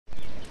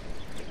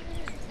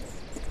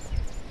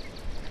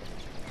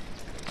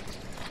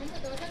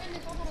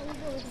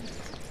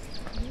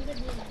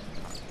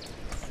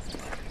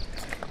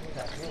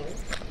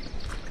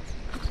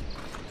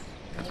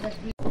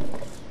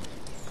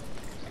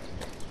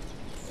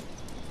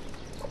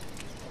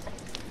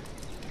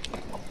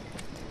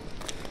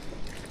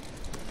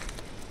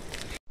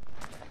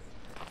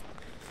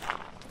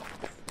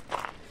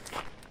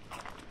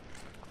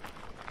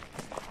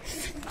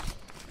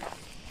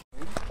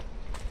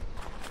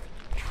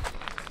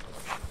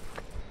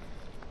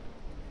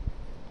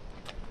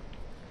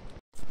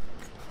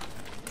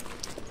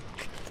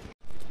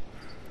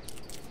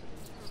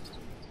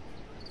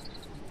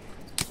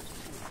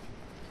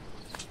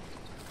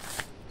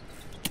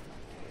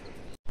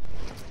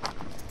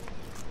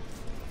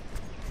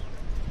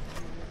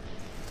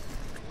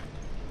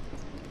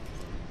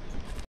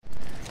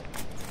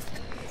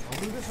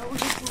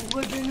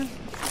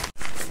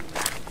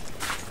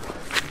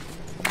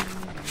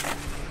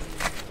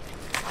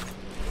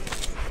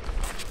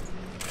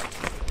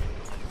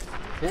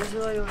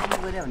त्यसो एउटा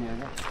गरे हुने हो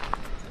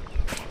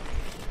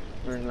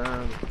क्या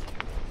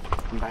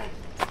बाई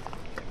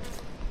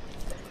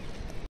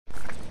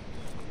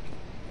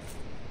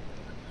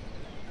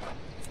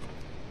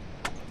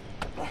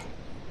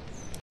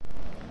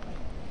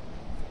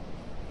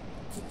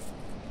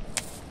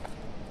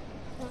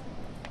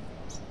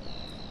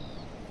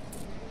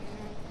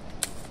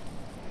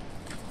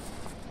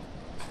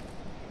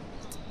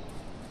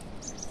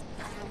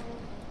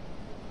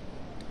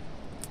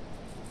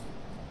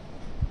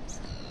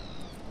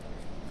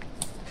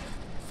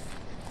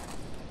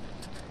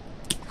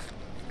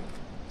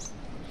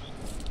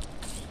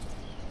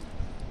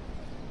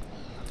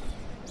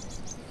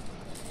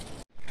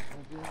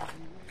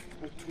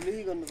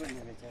ठुलै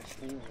गर्नुपर्ने रहेछ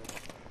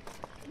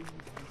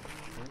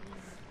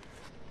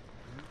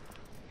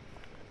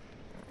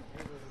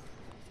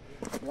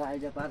ल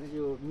आइज पार्छ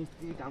यो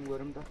मिस्त्री काम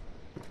गरौँ त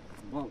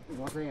म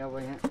चाहिँ अब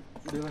यहाँ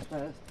व्यवस्था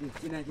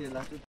चिनातिर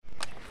लाग्छु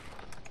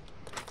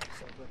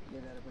सबै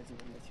लिएर पछि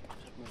भन्दैछु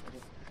सक्नु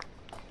पऱ्यो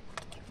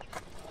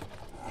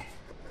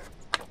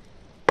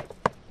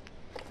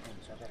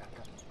सबै राख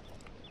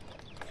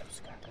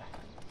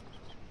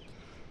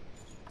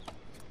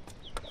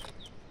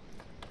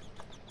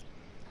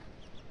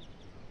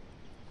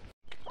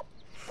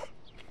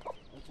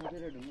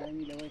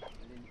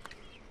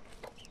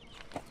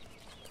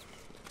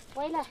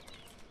पहिला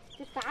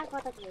त्यो तार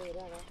कता थियो हेर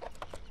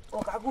ओ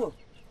काकु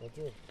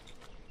हजुर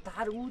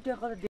तार उ त्यहाँ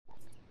कता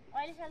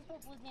अहिले साल त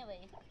बुझ्ने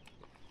भए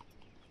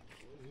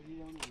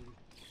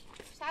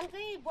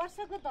सालकै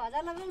वर्षको ध्वजा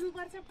लगाउनु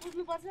पर्छ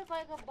पुज्नु पर्छ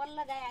कहीको बल्ल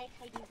गाई आइ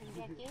खाइदिन्छन्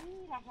त्यहाँ केही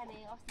राखेन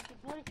अस्ति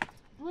त्यो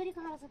डोरी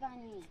कहाँ रहेछ त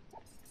अनि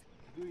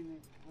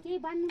केही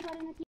बान्नु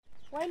परेन कि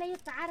पहिला यो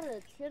तार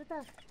छेड त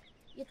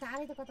यो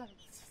तारै त कता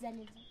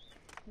जाने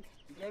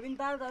केबिन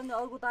तार त अनि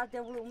अर्को तार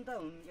त्यहाँबाट उम्ता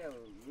हुनु क्या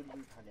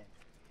उल्लु थाले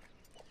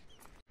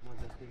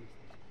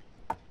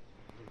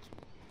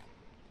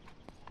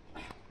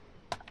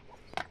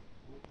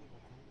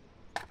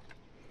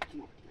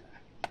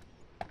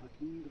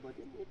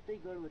यतै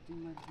गर्व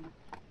तिमीमा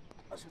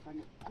असो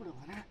पार्ने कुरो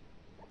भन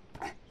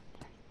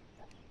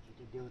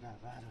त्यो देउरा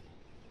बाह्रले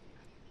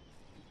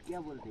क्या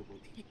बोल्दै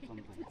बोल्थ्यो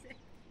कम्पनी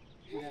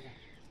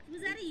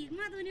पुजारी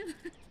हिम्मत हुने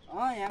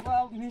यहाँको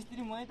अब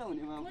मिस्त्री मै त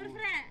हुने बाबु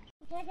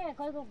के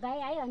कहीको गाई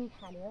आयो अनि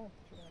खाल्यो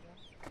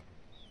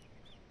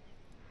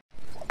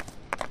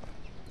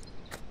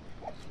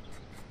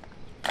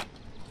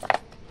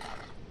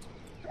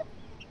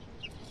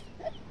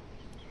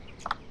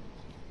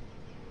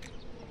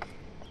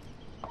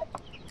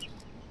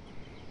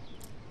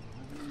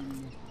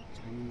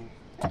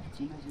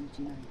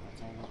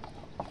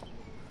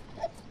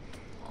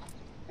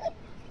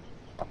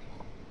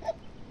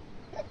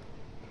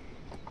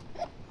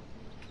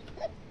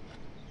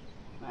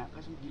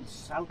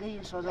सालकै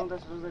सजाउँदा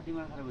सजाउँदा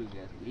दिमाग खराब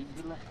भइगयो एक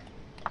बेला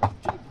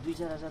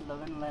 2-4 हजार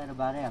लगानी लगाएर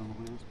बाह्रै हाल्नु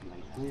पर्यो जस्तो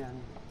लाग्यो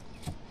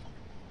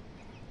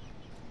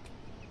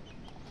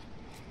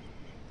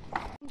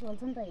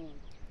ढोल्छ नि त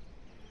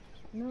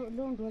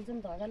लोन ढोल्छ नि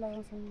ध्वजा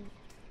लगाउँछन्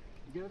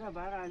देउरा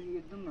बाह्र अलि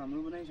एकदम राम्रो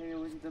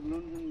बनाइसकेपछि त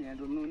लोन यहाँ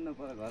ढोल्नु न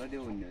पर घर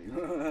देऊ भन्ने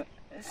हो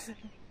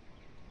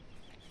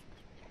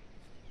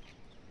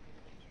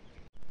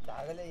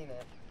धागोले हिँड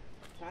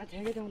तार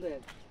ठ्याकै ठाउँ त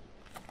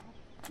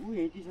ऊ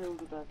हेटी छ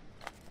उसको तार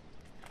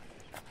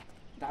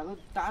धागो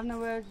तार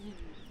नभएपछि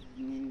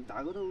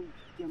धागो त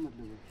के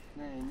मतलब हो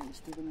होइन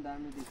यस्तो पनि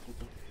दामी देख्छ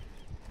त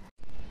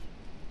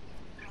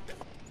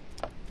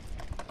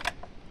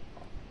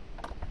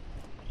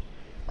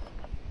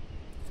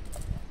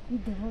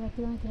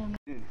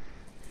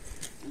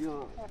यो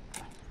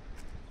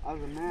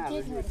अर्को नयाँ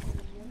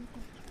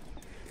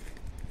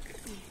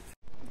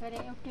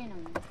एउटै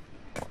नहुने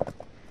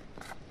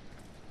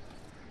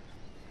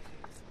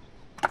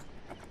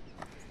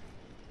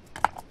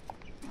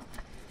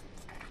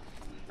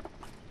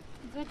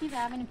जति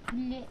भए पनि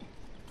फुलले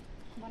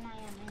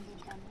बनायो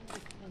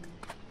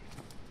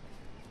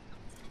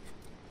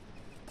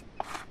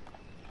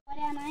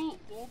पर्यामै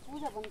हे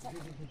पूजा भन्छ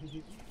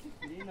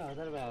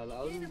 3000 भयो होला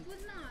अरु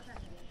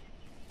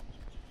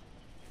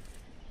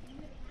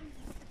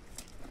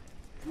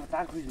म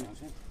तार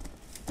खोज्दिन्छु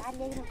तार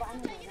ल्याइदिनु पानी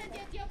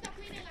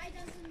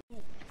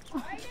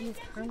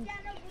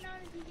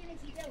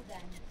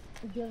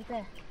देउता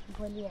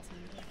बलिया छ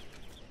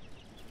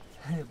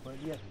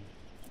बलिया छ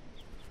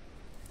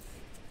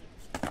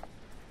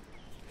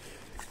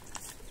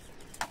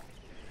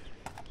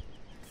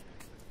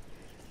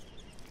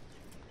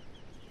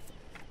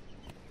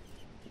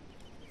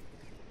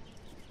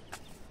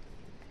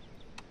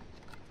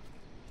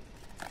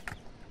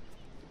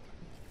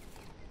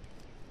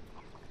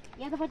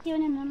यतापट्टि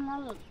पनि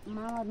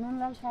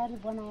नुनलाल सायरले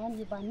बनायो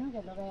नि बान्नु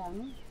के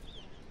लगाइहाल्नु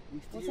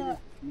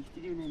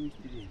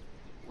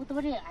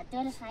उतापट्टि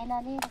हात्तीले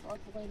साइलाले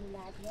अर्को कहिले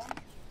लाग्यो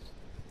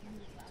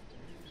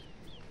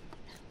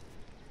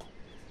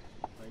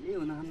कहिले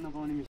हुन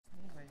नपाउने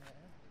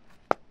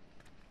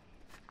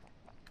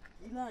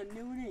किला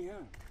न्यूने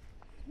यहाँ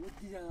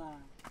मुद्दी जग्गा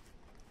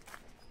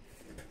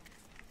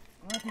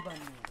कति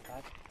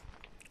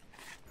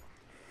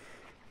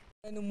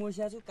पानी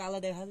मोर्सा छु काला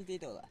देखाएको त्यही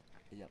त होला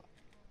हिजो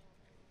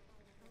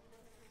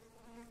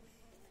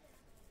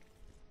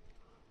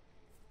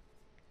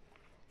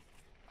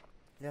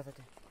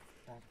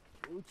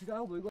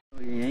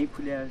यहीँ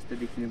फुल्या जस्तो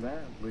देखिने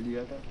भए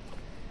भोलिबाट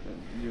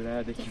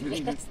जुरा देखिने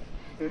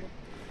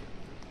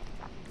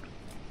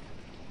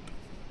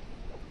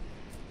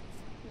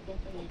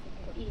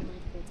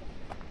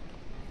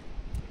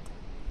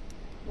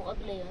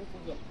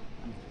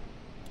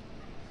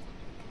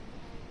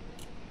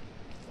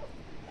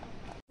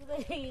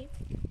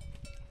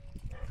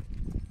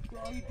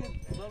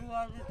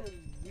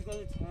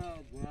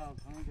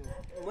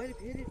मैले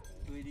फेरि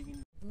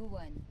धोइदेखि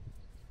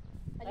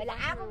अहिले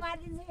आगो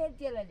मारिदिन्छ फेरि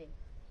त्यसले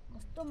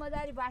कस्तो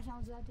मजाले बास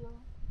आउँछ त्यो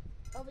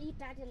अब यी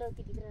टाटे ल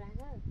त्यो भित्र राख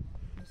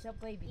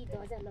सबै यी भित्र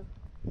धजा ल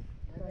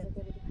धजा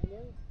गरेर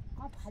खाल्यो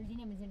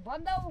फालिदिने भन्छ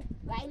बन्द हौ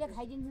गाईले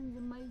खाइदिन्छन्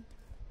जुम्मै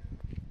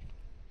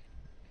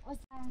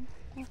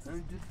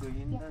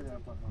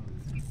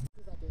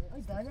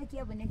धजा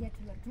के भने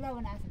ठुला ठुला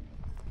बनाएको छ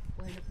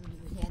पहिलो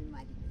पुलीको स्यान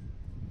मारिदियो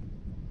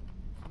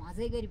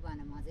मजै गरी बन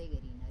मजै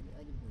गरी अलि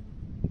अलि भोलि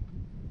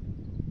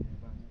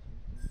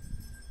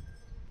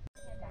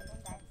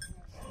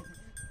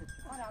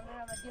राम्रो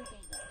राम्रो देऊ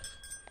त्यही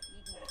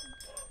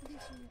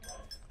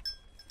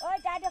ओ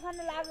टाटो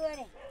खानु लाग्यो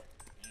अरे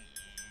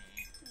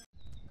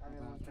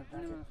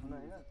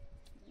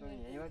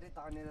यहीँबाटै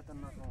तानेर त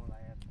नखाउँ होला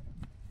यार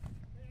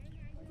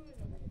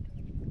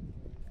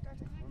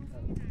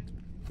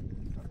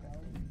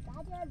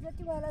टाटे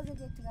जति भयो लाग्छ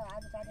त्यति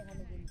आज टाटे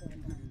खानु दिन्छ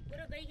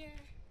पुरो गइगे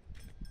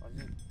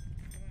हजुर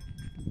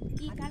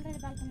यी काल्टाले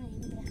बाल्कनमा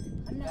हिँडेर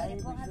अन्ना अरे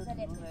पखाल छ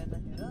रे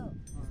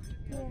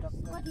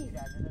कति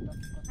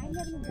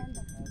खाइले पनि जान्छ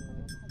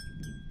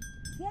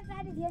के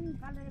टाटे थिएन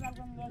काल्टाले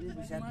बाल्कनमा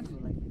ल्याएको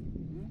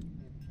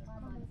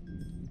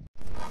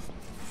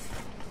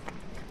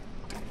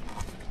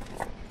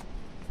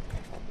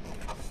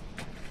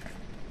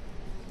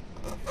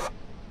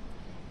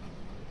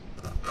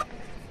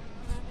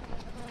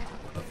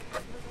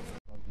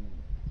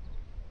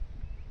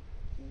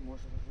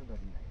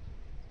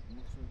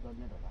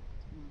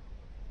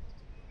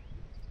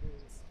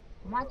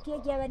माथि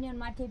के गर्ने हो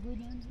माथि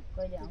बुझ्ने हो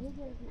कहिले आउँछ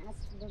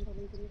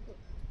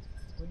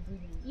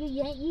यो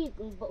यहाँ यी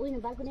उयो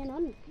बाल्कनी हो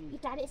नि यी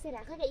टाढे यसै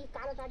राख क्या यी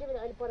कालो टाढे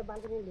अहिले पर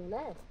बाल्कनी ल्याउला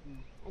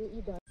अनि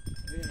यी त्यो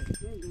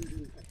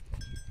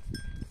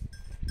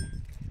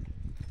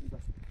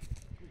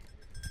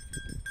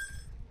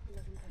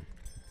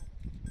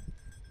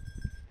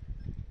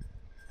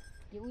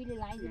उहिले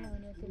लगाइदिनु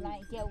भने त्यो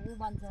त्यहाँ ऊ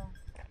बन्छ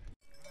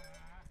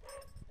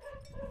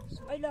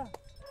अहिले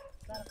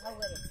तर खाउ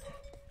गरे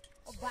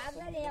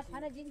बाख्राले यहाँ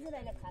खाना दिन्छ र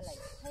अहिले खालाई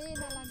खै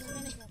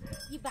नलाग्दैन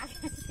यी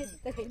बाख्रा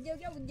हुन्थ्यो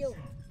क्या हुन्थ्यो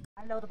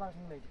हाल्नु त पार्छ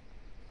नि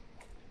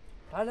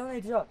हाल्नु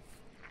नि छ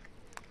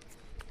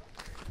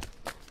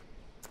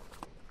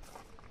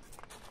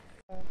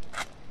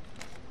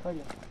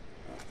कहिले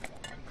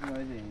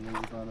मैले हिँड्ने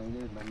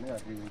बनाउने भन्दै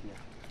हटेको थियो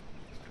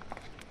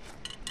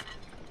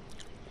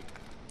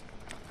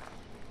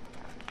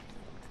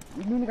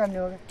हिँड्नु नि काट्ने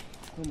हो क्या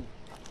कुनै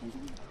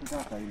खुट्टा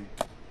छैन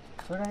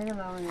छोरा होइन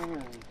लामा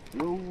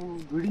यो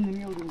भिडिन्छ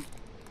नि एउटा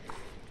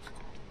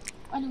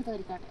अलिक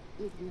तरी काट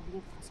एक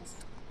खसास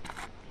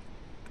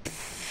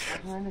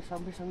होइन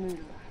सँगै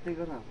हातै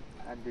गर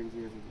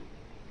काटिदिन्छ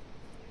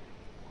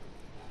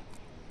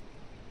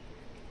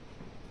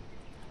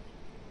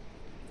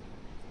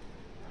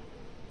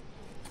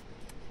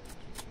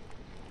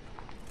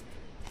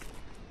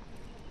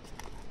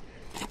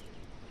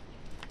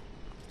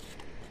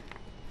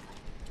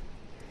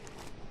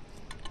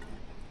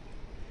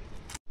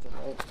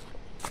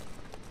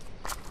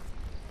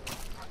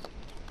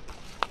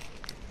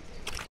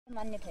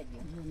मान्ने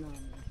खाइदियो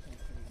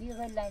के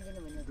गरी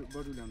लगाइदिनु भने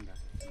बरु ल्याउँदा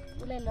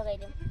उसलाई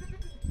लगाइदिउँ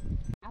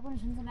आफ्नो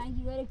सुन्छ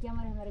नाइकी गऱ्यो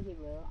क्यामेरा के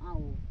भयो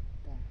आऊ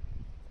त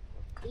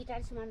यी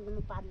टाढी सामान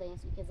पातलो यहाँ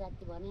सुके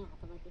जाति भने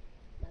हातमा त्यो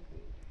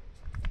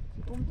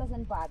उम्ता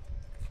छन् पात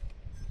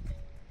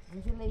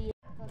भुसुलाई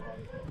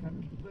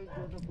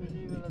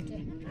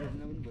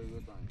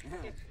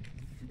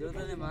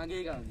देउताले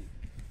मागेका हुने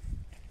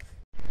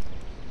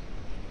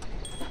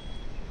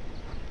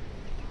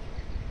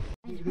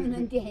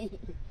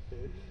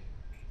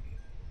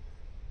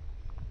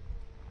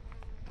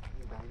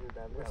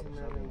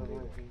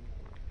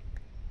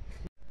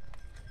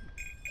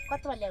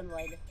कत्रो ल्याउनु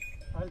भयो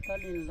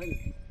अहिले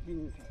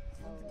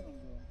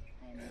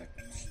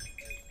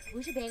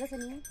भुसी भ्याएको छ नि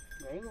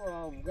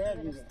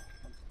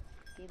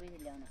केही बेसी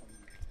ल्याउनु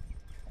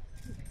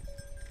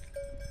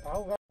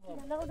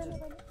लगाउँदैन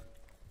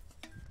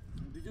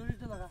बिजुली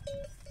त लगा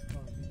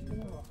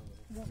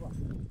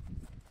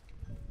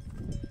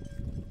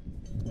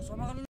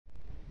समागले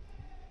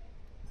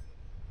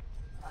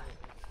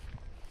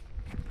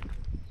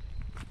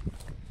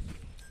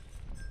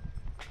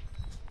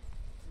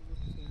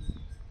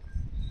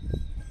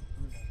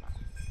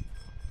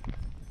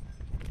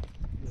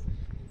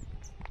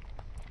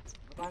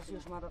पास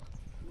यसमा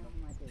त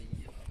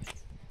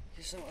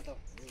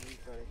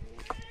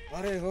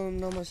हरे ओम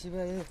नमः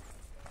शिवाय।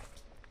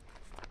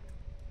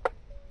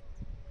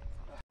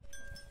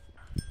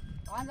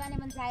 जाने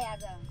मन छ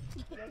आज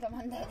एउटा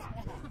मन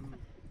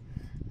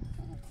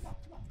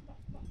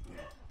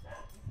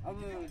अब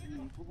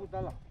कुकुर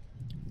तल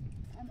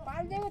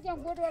पाल्देऊ त्यहाँ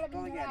गोठवाला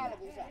बिचमा आएर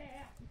घुस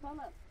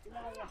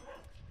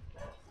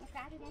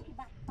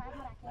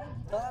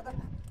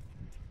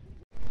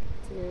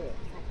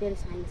तेरो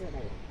सानी छ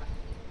भाइ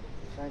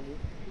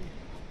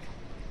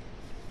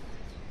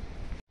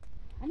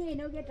अनि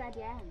हेर्नु के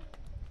टाटिया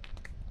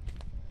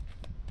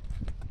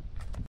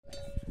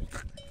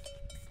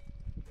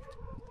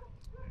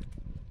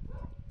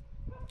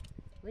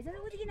होइन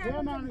उतिकिन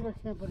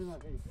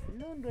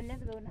नुन डोल्ने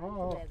त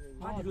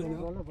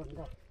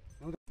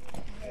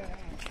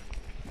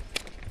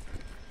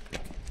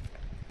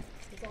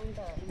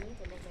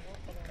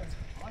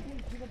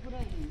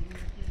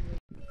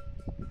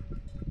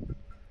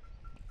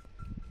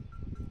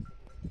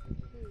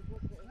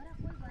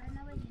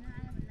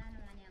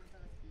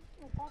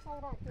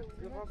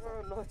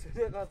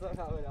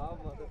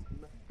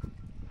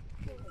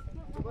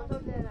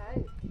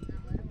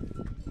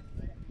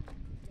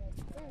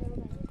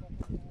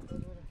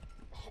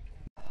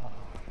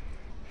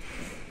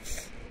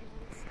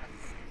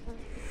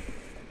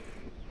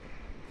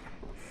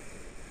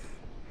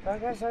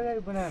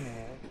सरकारी बनाने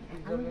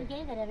हामी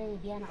केही गरेर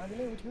बिहान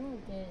अघिल्लै उठ्यौँ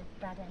त्यो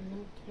टाटा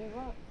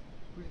ठेको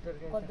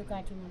कद्दु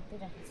काट्यौँ मात्रै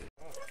राखेको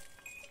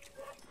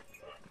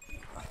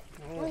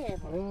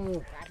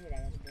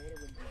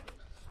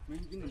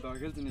किन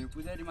धकेल्छ नि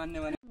पुजारी मान्ने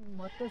भने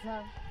मत्तो छ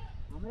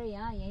हाम्रो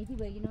यहाँ यहीँથી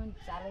भइकन पनि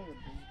चालै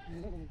हुन्छ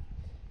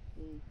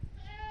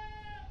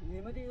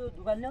यही मात्रै यो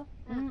दोकान ल्याऊ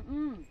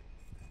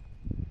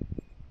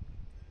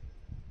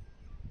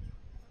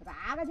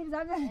आगोतिर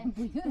जान्छ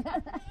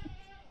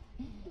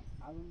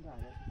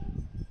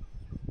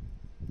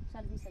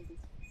सल्दी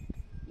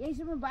यही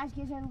सुरुमा बाँस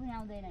केसहरू पनि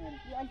आउँदैन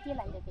यो अहिले के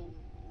लाग्छ त्यहाँ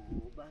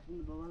बाँच्नु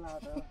बाबा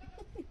लाग्छ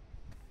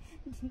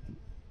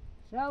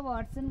सब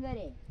हट्छन्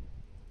गरे